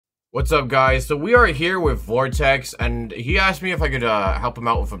What's up, guys? So we are here with Vortex, and he asked me if I could help him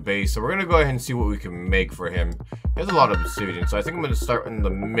out with a base. So we're gonna go ahead and see what we can make for him. He has a lot of obsidian, so I think I'm gonna start in the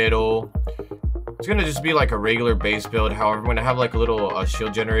middle. It's gonna just be like a regular base build. However, I'm gonna have like a little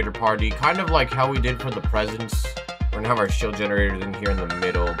shield generator party, kind of like how we did for the presents. We're gonna have our shield generators in here in the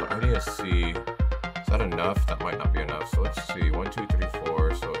middle, but I need to see. Is that enough? That might not be enough. So let's see. 1, 2, 3,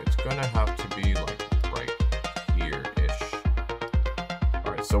 4. So it's gonna have to be like right here-ish.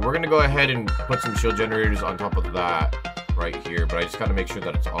 So we're gonna go ahead and put some shield generators on top of that right here, but I just gotta make sure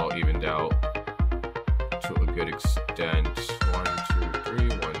that it's all evened out to a good extent. 1, 2, 3,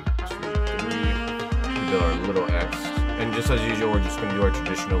 1, 2, 3. We build our little X, and just as usual, we're just gonna do our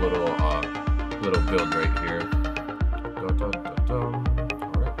traditional little build right here. Dun, dun, dun, dun.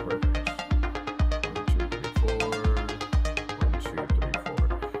 All right, perfect. 1, 2, 3, 4. 1, 2, 3,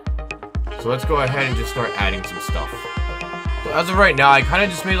 4. So let's go ahead and just start adding some stuff. So as of right now, I kind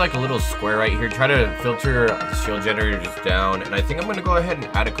of just made like a little square right here, try to filter the shield generator just down, and I think I'm going to go ahead and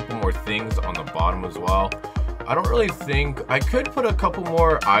add a couple more things on the bottom as well. I don't really think, I could put a couple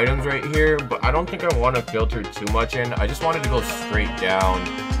more items right here, but I don't think I want to filter too much in. I just wanted to go straight down.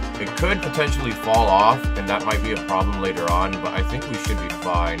 It could potentially fall off, and that might be a problem later on, but I think we should be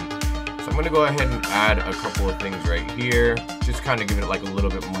fine. So I'm going to go ahead and add a couple of things right here, just kind of give it like a little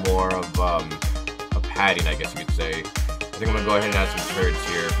bit more of a padding, I guess you could say. I think I'm gonna go ahead and add some turrets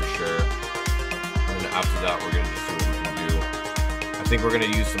here for sure. And then after that, we're gonna just see what we can do. I think we're gonna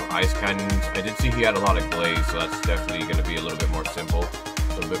use some ice cannons. I did see he had a lot of glaze, so that's definitely gonna be a little bit more simple,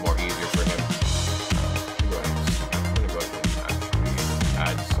 a little bit more easier for him. I'm gonna go ahead and actually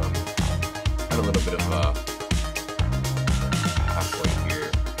add a little bit of pathway here.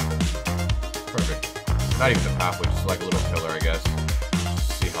 Perfect. Not even a pathway, just like a little pillar, I guess.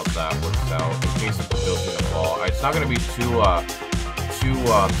 How that works out in case the build's gonna fall. It's not gonna be too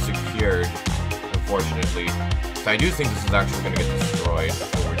secured, unfortunately. So I do think this is actually gonna get destroyed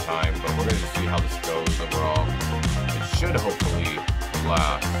over time, but we're gonna see how this goes overall. It should hopefully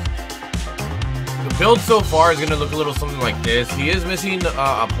last. The build so far is gonna look a little something like this. He is missing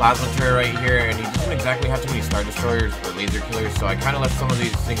a plasma turret right here, and he doesn't exactly have too many star destroyers or laser killers, so I kind of left some of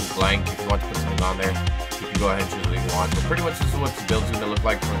these things blank. If you want to put something on there, you can go ahead and choose what you want. But pretty much this is what the build's gonna look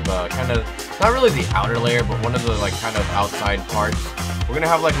like from the kind of, not really the outer layer, but one of the like kind of outside parts. We're gonna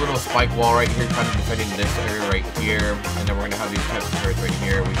have like a little spike wall right here, kind of defending this area right here, and then we're gonna have these types of turrets right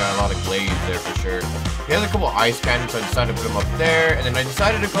here. We got a lot of glaze there for sure. He has a couple ice cannons, so I decided to put them up there, and then I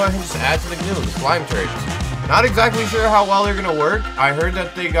decided to go ahead and just add something new, the slime turrets. Not exactly sure how well they're gonna work. I heard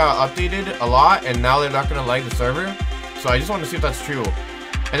that they got updated a lot, and now they're not gonna lag the server, so I just want to see if that's true.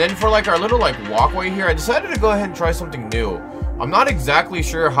 And then for like our little like walkway here, I decided to go ahead and try something new. I'm not exactly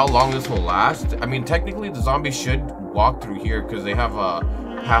sure how long this will last. I mean, technically the zombies should walk through here because they have a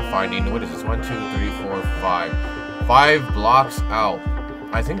pathfinding. What is this? 1, 2, 3, 4, 5. 5 blocks out.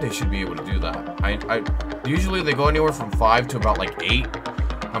 I think they should be able to do that. Usually they go anywhere from 5 to about like 8.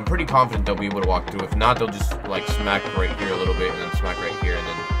 I'm pretty confident they'll be able to walk through. If not, they'll just like smack right here a little bit and then smack right here and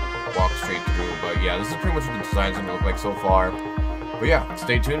then walk straight through. But yeah, this is pretty much what the design's gonna look like so far. But yeah,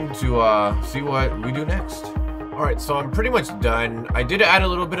 stay tuned to see what we do next. Alright, so I'm pretty much done. I did add a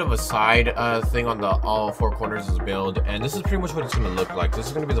little bit of a side thing on the all 4 corners of the build, and this is pretty much what it's going to look like. This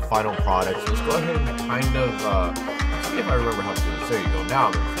is going to be the final product. So let's go ahead and kind of see if I remember how to do this. There you go. Now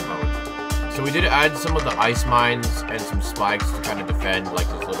I'm in mode. So we did add some of the ice mines and some spikes to kind of defend like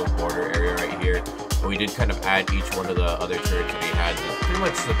this little border area right here. But we did kind of add each one of the other turrets that we had. It's pretty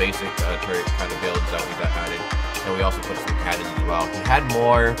much the basic turret kind of builds that we got added. And we also put some cannons as well. We had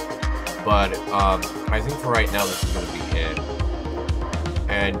more, but I think for right now this is going to be it.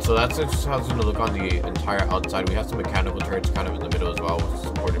 And so that's just how it's going to look on the entire outside. We have some mechanical turrets kind of in the middle as well, which is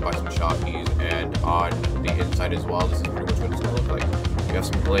supported by some shotkeys. And on the inside as well, this is pretty much what it's going to look like. We have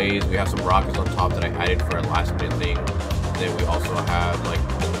some glaze, we have some rockets on top that I added for a last minute thing. And then we also have, like,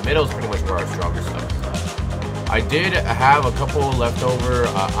 in the middle is pretty much where our stronger stuff is at. I did have a couple leftover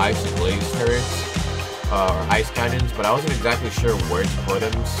ice and glaze turrets. Or ice cannons, but I wasn't exactly sure where to put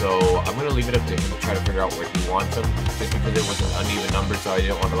them, so I'm going to leave it up to him to try to figure out where he wants them, just because it was an uneven number, so I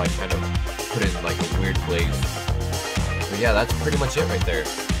didn't want to like kind of put it in like a weird place. But yeah, that's pretty much it right there.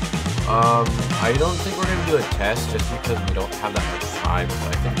 I don't think we're going to do a test, just because we don't have that much time, so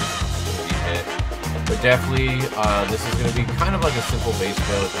I think this is going to be it. But definitely, this is going to be kind of like a simple base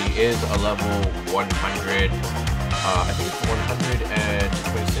build. He is a level 100, I think it's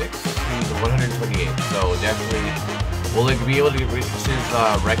 126. He's 128, so definitely will it be able to reach his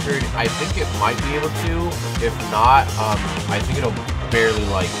record? I think it might be able to. If not, I think it'll barely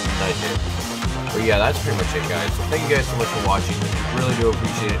like nudge it. But yeah, that's pretty much it, guys. So thank you guys so much for watching. Really do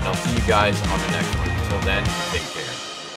appreciate it, and I'll see you guys on the next one. Until then, take care.